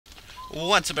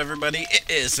What's up, everybody? It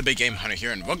is the Big Game Hunter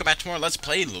here, and welcome back to more Let's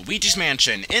Play Luigi's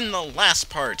Mansion. In the last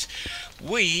part,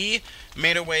 we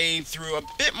made our way through a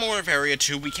bit more of Area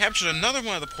 2. We captured another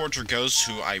one of the portrait ghosts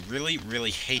who I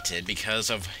really hated because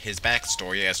of his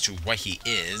backstory as to what he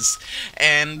is.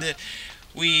 And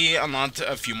we unlocked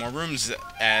a few more rooms.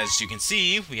 As you can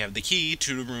see, we have the key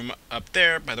to the room up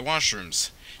there by the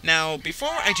washrooms. Now,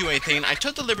 before I do anything, I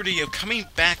took the liberty of coming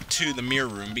back to the mirror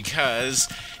room because,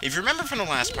 if you remember from the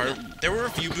last part, there were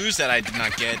a few boos that I did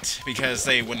not get because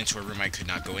they went into a room I could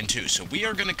not go into. So we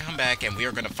are going to come back and we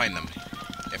are going to find them,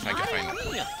 if I can find them.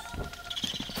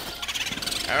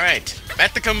 Alright,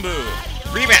 back to Kumbu.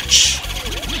 Rematch!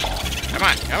 Come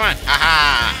on, come on.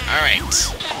 Aha!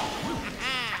 Alright.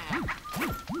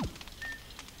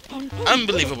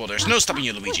 Unbelievable, there's no stopping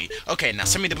you, Luigi. Okay, now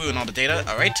send me the boo and all the data.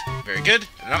 Alright, very good.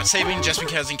 I'm not saving just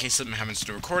because in case something happens to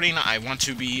the recording, I want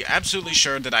to be absolutely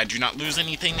sure that I do not lose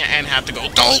anything and have to go.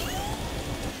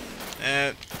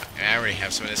 I already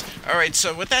have some of this. Alright,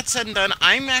 so with that said and done,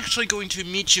 I'm actually going to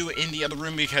meet you in the other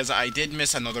room because I did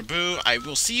miss another boo. I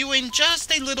will see you in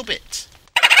just a little bit.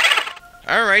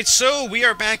 Alright, so we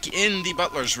are back in the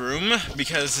butler's room,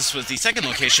 because this was the second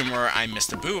location where I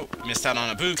missed out on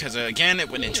a boo, because again, it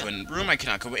went into a room I could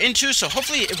not go into, so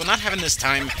hopefully it will not happen this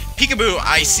time. Peekaboo,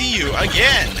 I see you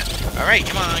again! Alright,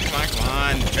 come on, come on, come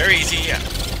on, very easy.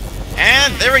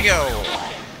 And there we go!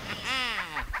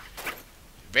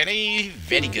 Very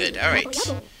good, alright.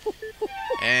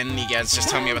 And you guys just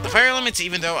tell me about the fire elements,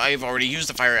 even though I've already used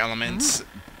the fire elements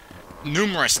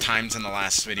numerous times in the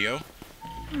last video.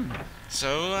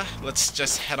 So, let's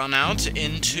just head on out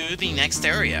into the next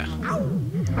area.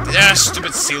 Ah,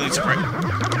 stupid ceiling spray.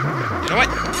 You know what?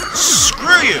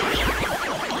 Screw you!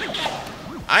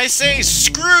 I say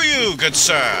screw you, good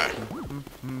sir!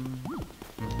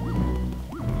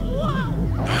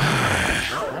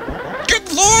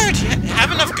 Good lord!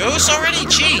 Have enough ghosts already?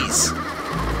 Jeez!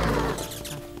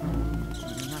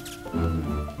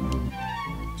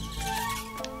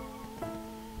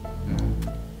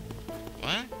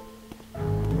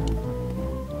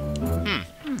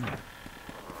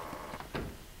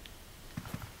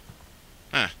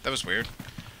 That was weird.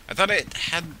 I thought it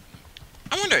had...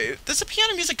 I wonder, does the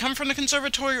piano music come from the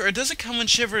conservatory, or does it come when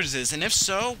Shivers is? And if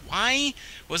so, why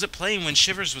was it playing when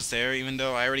Shivers was there, even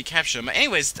though I already captured him? But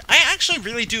anyways, I actually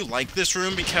really do like this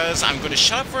room, because I'm going to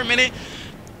shut up for a minute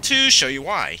to show you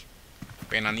why.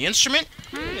 Bring on the instrument.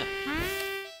 Oh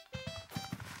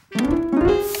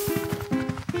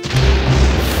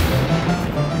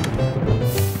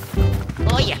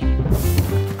yeah.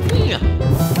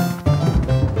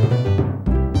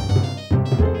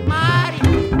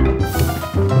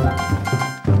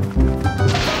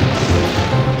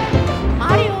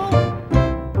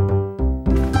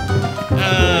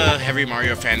 Every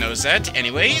Mario fan knows that.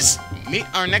 Anyways, meet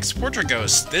our next portrait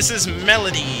ghost. This is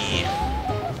Melody.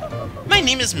 My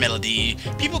name is Melody.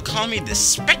 People call me the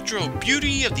spectral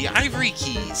beauty of the Ivory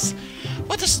Keys.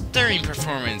 What a stirring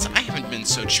performance. I haven't been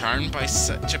so charmed by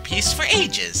such a piece for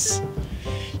ages.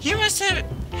 You must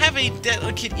have a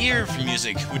delicate ear for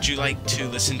music. Would you like to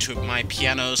listen to my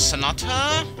piano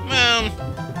sonata? Well,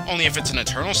 only if it's an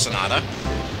eternal sonata.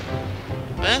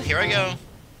 Well, here I go.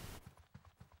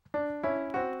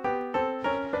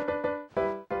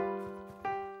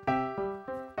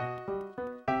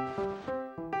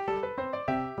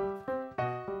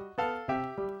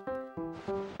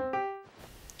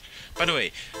 By the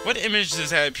way, what image does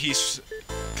that piece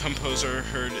composer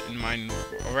heard in mind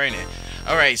writing it?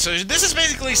 Alright, so this is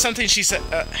basically something she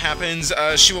happens.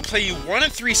 She will play you one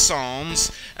of three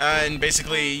songs, and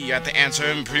basically you have to answer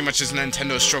them. Pretty much as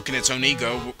Nintendo stroking its own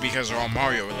ego because they're all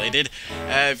Mario related.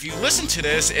 If you listen to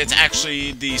this, it's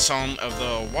actually the song of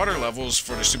the water levels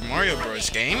for the Super Mario Bros.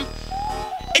 Game.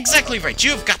 Exactly right, you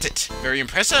have got it. Very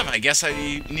impressive. I guess I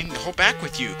needn't hold back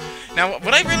with you. Now,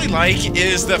 what I really like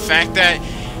is the fact that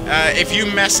if you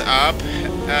mess up,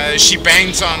 she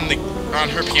bangs on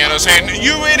her piano saying,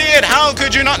 "You idiot! How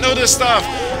could you not know this stuff?"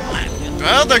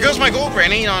 Well, there goes my gold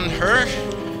branding on her.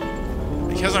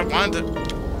 Because I wanted to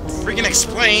freaking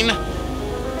explain.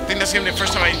 I think that's gonna be the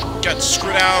first time I got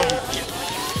screwed out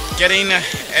getting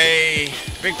a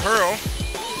big pearl.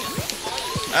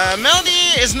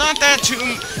 Melody is not that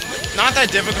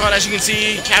difficult, as you can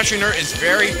see. Capturing her is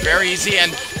very easy.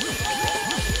 And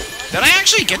did I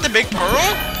actually get the big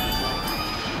pearl?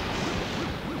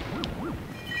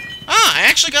 I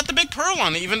actually got the big pearl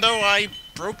on it, even though I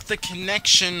broke the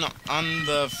connection on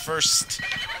the first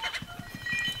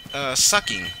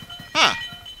sucking. Huh.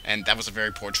 And that was a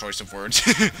very poor choice of words.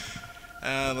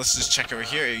 Let's just check over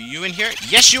here. Are you in here?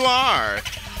 Yes, you are!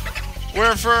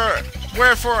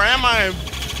 Wherefore am I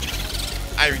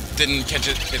I didn't catch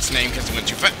its name because it went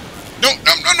too fast. No,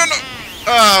 no, no, no,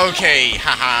 no! Okay,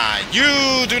 haha.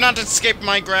 You do not escape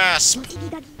my grasp.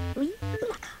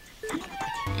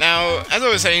 Now, as I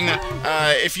was saying,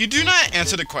 if you do not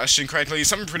answer the question correctly,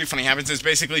 something pretty funny happens. Is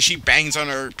basically she bangs on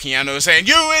her piano saying,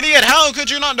 "You idiot, how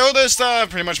could you not know this stuff?"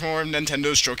 Pretty much more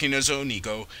Nintendo stroking his own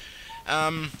ego.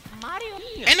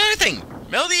 Another thing,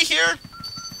 Melody here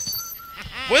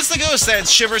was the ghost that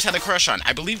Shivers had a crush on.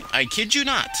 I kid you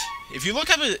not. If you look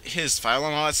up his file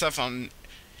and all that stuff on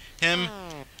him,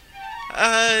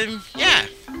 yeah,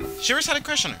 Shivers had a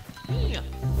crush on her.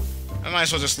 I might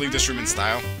as well just leave this room in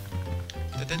style.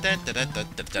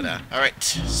 Alright,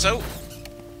 so...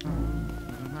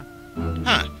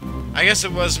 Huh. I guess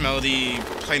it was Melody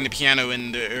playing the piano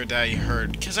in the that I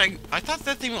heard. Because I thought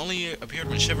that thing only appeared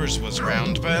when Shivers was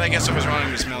around, but I guess I was wrong.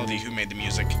 It was Melody who made the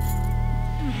music.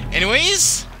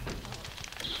 Anyways...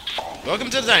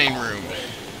 Welcome to the dining room.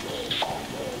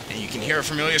 And you can hear a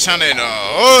familiar sound in...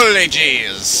 holy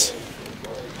jeez!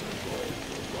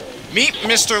 Meet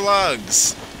Mr.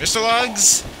 Lugs. Mr.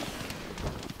 Lugs...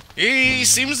 He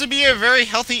seems to be a very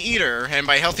healthy eater, and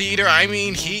by healthy eater, I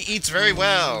mean he eats very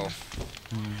well.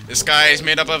 This guy is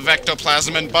made up of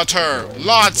ectoplasm and butter.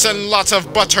 Lots and lots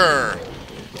of butter!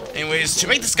 Anyways, to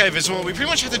make this guy visible, we pretty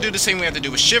much have to do the same we have to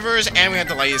do with Shivers, and we have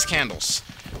to light his candles.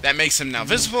 That makes him now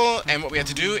visible, and what we have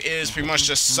to do is pretty much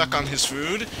just suck on his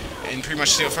food, and pretty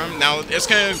much steal from him. Now, it's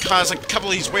going to cause a couple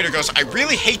of these waiter ghosts. I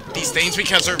really hate these things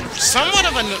because they're somewhat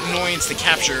of an annoyance to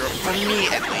capture, for me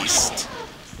at least.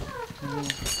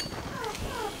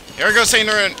 Here we go, saying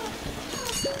they're in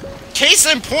case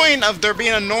in point of there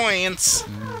being annoyance.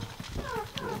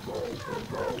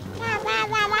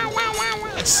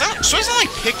 It sort of sounds like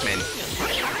Pikmin.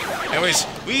 Anyways,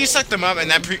 we suck them up, and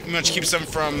that pretty much keeps them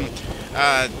from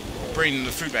bringing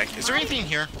the food back. Is there anything in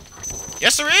here?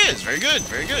 Yes, there is. Very good,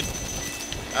 very good.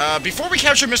 Before we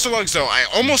capture Mr. Lugs, though, I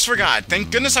almost forgot. Thank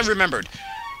goodness I remembered.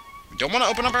 We don't want to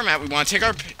open up our map. We want to take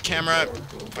our camera.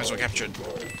 Might as well capture it.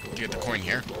 Get the coin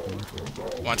here.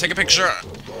 Want to take a picture?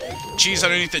 Cheese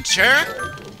underneath the chair.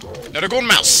 Another golden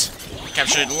mouse.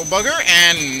 Captured a little bugger,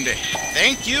 and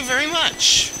thank you very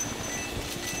much.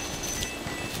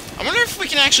 I wonder if we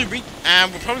can actually reach...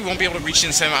 we probably won't be able to reach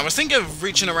in 7. I was thinking of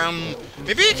reaching around...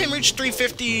 Maybe I can reach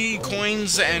 350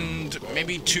 coins and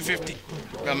maybe 250...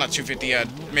 Well, not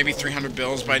 250, maybe 300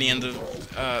 bills by the end of...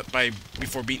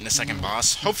 before beating the second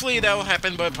boss. Hopefully that will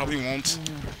happen, but it probably won't.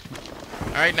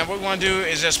 Alright, now what we want to do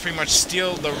is just pretty much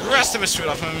steal the rest of his food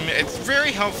off him. It's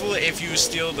very helpful if you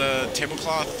steal the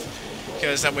tablecloth,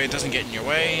 because that way it doesn't get in your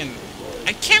way, and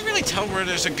I can't really tell where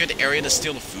there's a good area to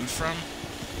steal the food from.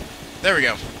 There we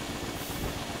go.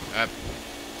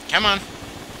 Come on.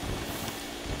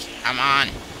 Come on.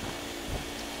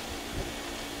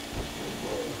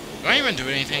 Do I even do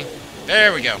anything?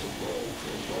 There we go.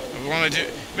 What we want to do...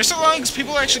 Mr. Lugs,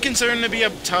 people actually consider him to be a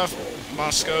tough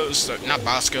boss ghost, not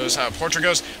boss ghost, portrait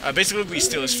ghost. Basically, we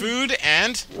steal his food,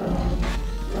 and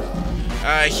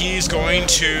he's going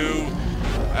to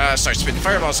start spitting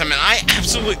fireballs at him. And I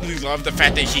absolutely love the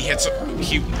fact that he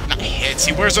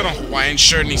he wears on a Hawaiian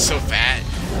shirt and he's so fat.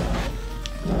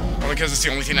 Probably because it's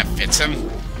the only thing that fits him.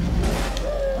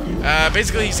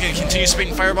 Basically, he's going to continue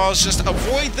spitting fireballs. Just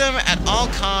avoid them at all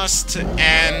costs,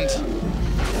 and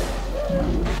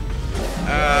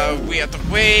we have to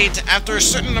wait. After a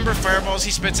certain number of fireballs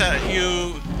he spits at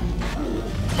you,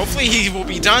 hopefully he will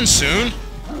be done soon.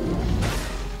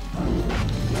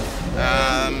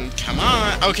 Come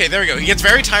on. Okay, there we go. He gets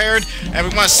very tired, and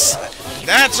we must...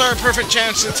 That's our perfect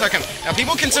chance to tuck him. Now,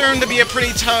 people consider him to be a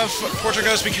pretty tough portrait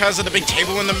ghost because of the big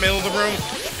table in the middle of the room.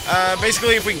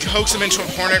 Basically, if we coax him into a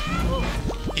corner,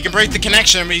 he can break the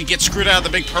connection, but he gets screwed out of the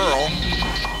big pearl.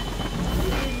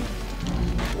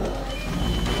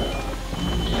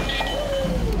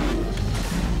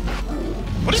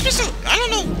 What is Mr. I don't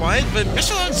know what, but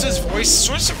Mr. Lugs' voice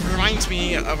sort of reminds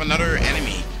me of another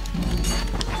enemy.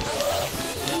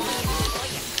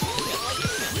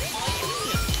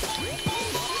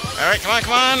 Alright, come on,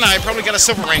 come on. I probably got a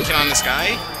silver ranking on this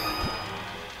guy.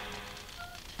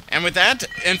 And with that,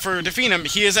 and for defeating him,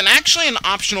 he is actually an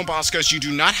optional boss ghost. You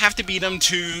do not have to beat him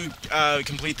to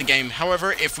complete the game.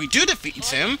 However, if we do defeat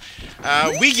him,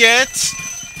 we get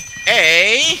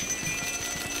a...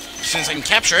 Since I can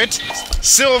capture it,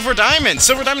 silver diamonds.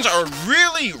 Silver diamonds are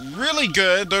really, really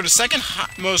good. They're the second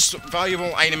most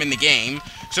valuable item in the game.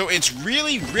 So it's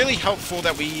really, really helpful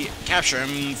that we capture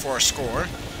him for a score.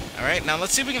 Alright, now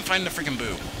let's see if we can find the freaking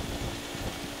boo.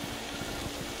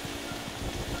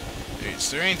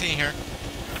 Is there anything here?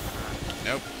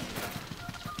 Nope.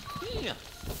 No.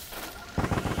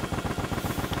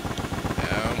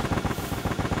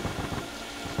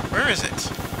 Where is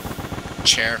it?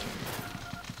 Chair.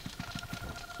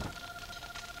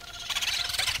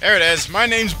 There it is. My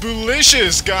name's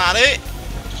Boolicious. Got it?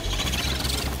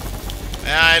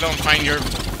 I don't find your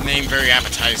name very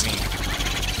appetizing.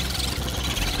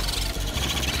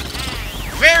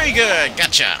 Very good.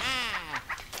 Gotcha.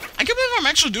 I can't believe I'm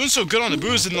actually doing so good on the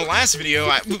booze. In the last video,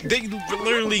 they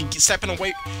literally getting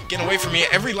away from me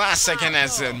every last second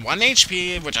as in 1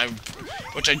 HP, which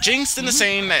I jinxed into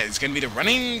saying that it's gonna be the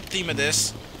running theme of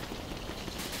this.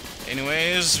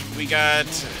 Anyways, we got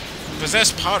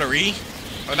possessed pottery.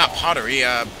 Oh, not pottery,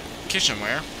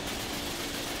 kitchenware.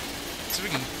 So we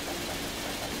can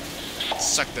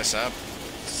suck this up.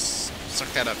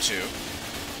 Suck that up too.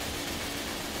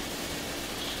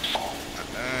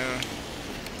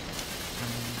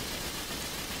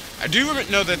 I do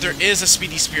know that there is a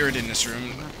speedy spirit in this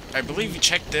room. I believe we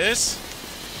checked this.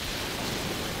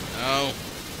 Oh.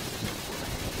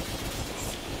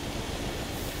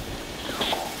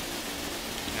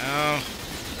 No.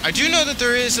 I do know that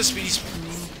there is a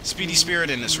speedy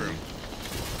spirit in this room.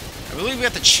 I believe we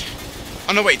have to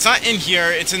oh no, wait, it's not in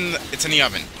here. It's in the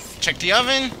oven. Check the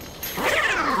oven.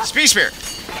 Speedy spirit.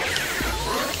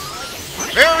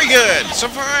 Very good. So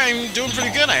far, I'm doing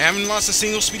pretty good. I haven't lost a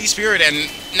single speedy spirit,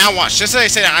 and now watch. Just as I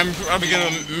said, I'm probably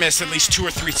gonna miss at least 2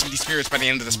 or 3 speedy spirits by the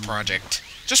end of this project.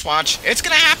 Just watch. It's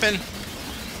gonna happen.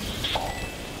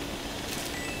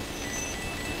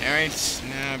 Alright,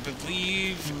 now I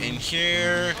believe in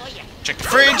here. Check the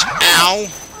fridge. Ow!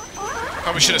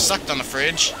 Probably should have sucked on the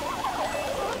fridge.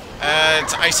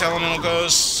 It's ice elemental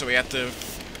ghost, so we have to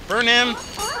burn him.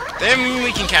 Then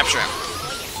we can capture him.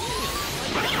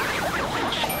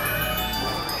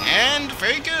 And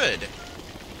very good.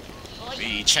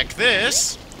 We check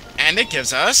this, and it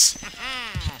gives us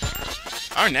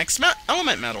our next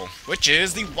element medal, which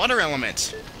is the water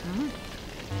element.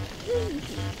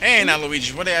 Hey, now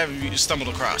Luigi, what have you stumbled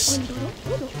across?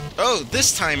 Oh,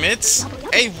 this time it's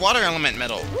a water element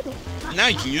medal. Now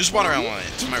you can use water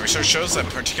element. My research shows that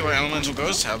particular elemental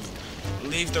ghosts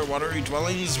leave their watery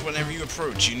dwellings whenever you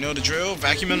approach. You know the drill,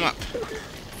 vacuum them up.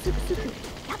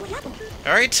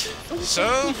 Alright,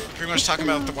 so, pretty much talking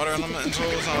about the water elementals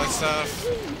and all that stuff.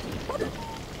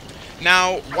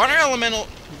 Now,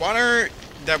 water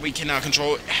that we can now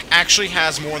control actually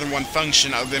has more than one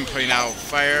function other than putting out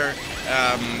fire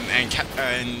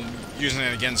and using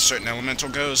it against certain elemental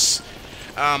ghosts.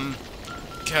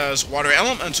 Because water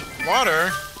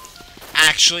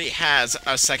actually has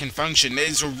a second function. It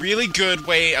is a really good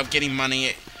way of getting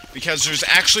money because there's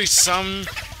actually some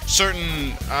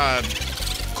certain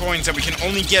coins that we can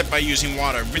only get by using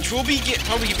water, which we'll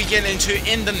probably be getting into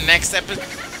in the next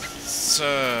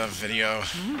video.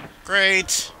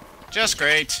 Great. Just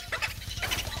great.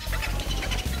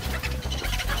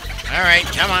 Alright,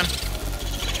 come on.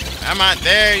 Come on,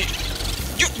 there.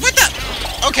 What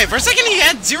the? Okay, for a second he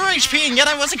had 0 HP and yet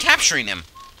I wasn't capturing him.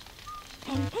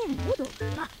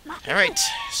 Alright,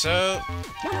 so...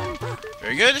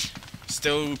 very good.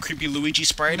 Still creepy Luigi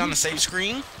sprite on the save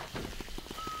screen.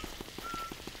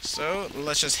 So,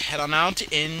 let's just head on out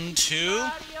into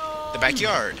the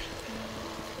backyard.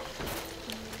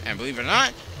 And believe it or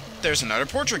not, there's another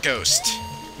portrait ghost.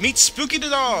 Meet Spooky the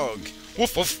dog.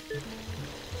 Woof woof.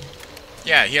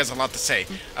 Yeah, he has a lot to say.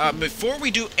 Before we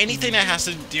do anything that has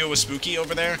to deal with Spooky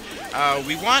over there,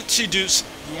 we want to do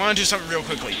something real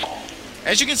quickly.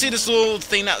 As you can see, this little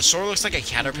thing that sort of looks like a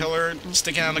caterpillar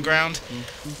sticking on the ground.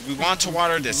 We want to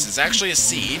water this. It's actually a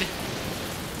seed,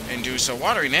 and do so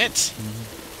watering it.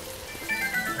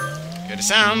 Get a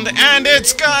sound, and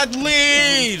it's got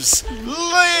leaves.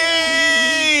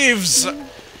 Leaves.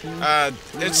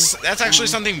 That's actually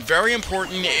something very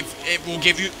important. It will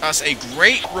give us a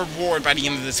great reward by the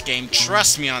end of this game.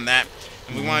 Trust me on that.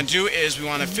 And what we want to do is we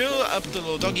want to fill up the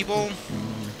little doggy bowl.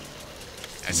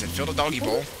 I said fill the doggy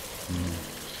bowl.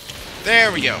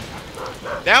 There we go.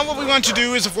 Now what we want to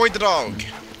do is avoid the dog.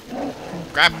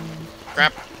 Grab.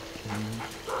 Grab.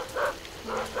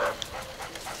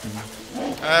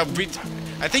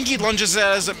 I think he lunges at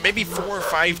us maybe 4 or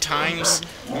 5 times.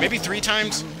 Maybe 3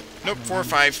 times. Nope, 4 or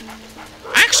 5.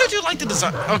 I actually do like the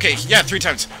design. Okay, yeah, 3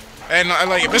 times. And I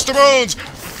like it. Mr. Bones!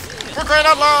 For crying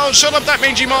out loud! Shut up that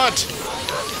mangy mutt!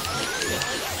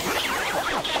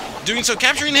 Doing so,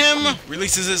 capturing him,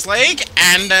 releases his leg,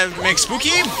 and makes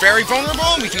Spooky very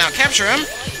vulnerable. We can now capture him.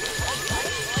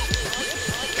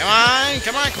 Come on,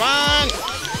 come on, come on!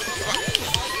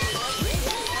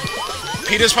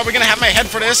 Peter's probably gonna have my head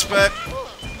for this, but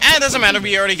it doesn't matter.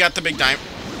 We already got the big dime.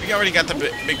 We already got the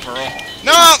big pearl.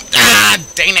 No! Ah,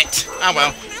 dang it! Oh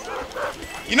well.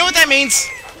 You know what that means?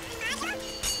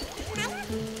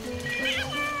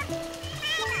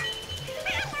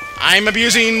 I'm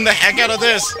abusing the heck out of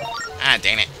this. Ah,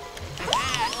 dang it.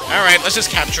 Alright, let's just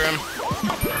capture him.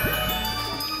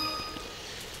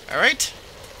 Alright.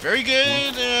 Very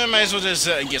good. Might as well just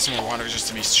get some more water just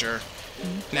to be sure.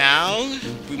 Now,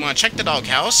 we want to check the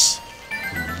doghouse.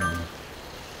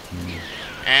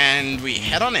 And we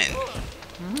head on in.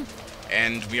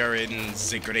 And we are in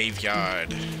the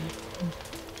graveyard.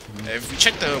 If we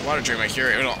check the water drain right here,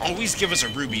 it'll always give us a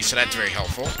ruby, so that's very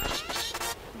helpful.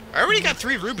 I already got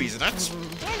 3 rubies, and that's,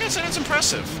 I guess that's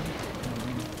impressive.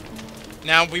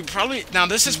 Now,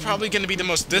 this is probably going to be the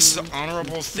most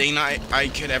dishonorable thing I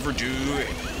could ever do. I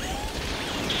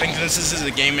think this is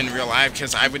a game in real life,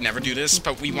 because I would never do this,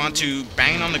 but we want to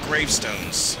bang on the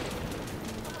gravestones.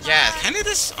 Yeah, kind of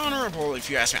dishonorable, if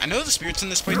you ask me. I know the spirits in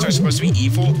this place are supposed to be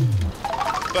evil,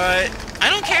 but I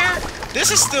don't care.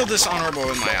 This is still dishonorable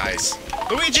in my eyes.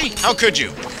 Luigi, how could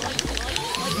you?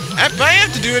 But I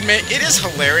have to admit, it is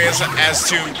hilarious as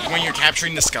to when you're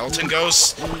capturing the skeleton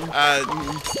ghosts.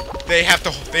 They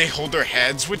hold their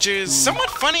heads, which is somewhat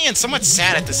funny and somewhat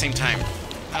sad at the same time.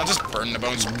 I'll just burn the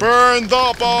bones. Burn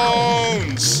the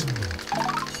bones!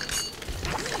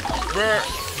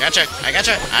 Gotcha. I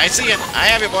gotcha. I see it. I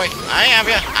have you, boy. I have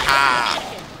you.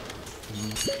 Aha!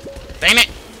 Dang it!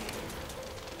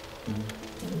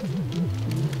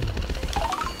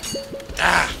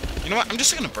 Ah! You know what? I'm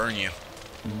just gonna burn you.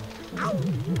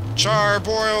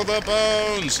 Charbroil the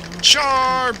bones!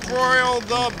 Charbroil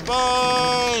the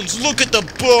bones! Look at the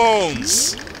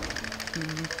bones!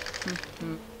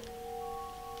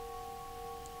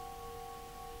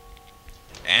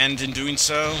 And in doing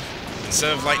so,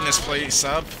 instead of lighting this place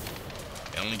up,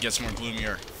 it only gets more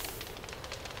gloomier.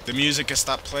 The music has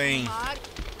stopped playing.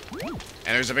 And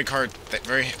there's a big heart,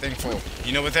 very thankful.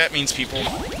 You know what that means, people.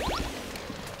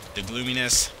 The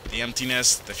gloominess, the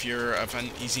emptiness, the fear of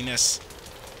uneasiness,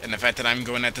 and the fact that I'm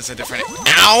going at this a different...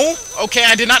 Ow! Okay,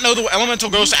 I did not know the elemental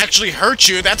ghost actually hurt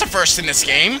you. That's a first in this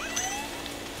game.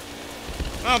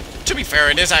 Well, to be fair,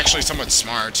 it is actually somewhat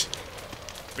smart.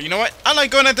 But you know what? I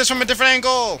like going at this from a different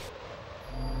angle.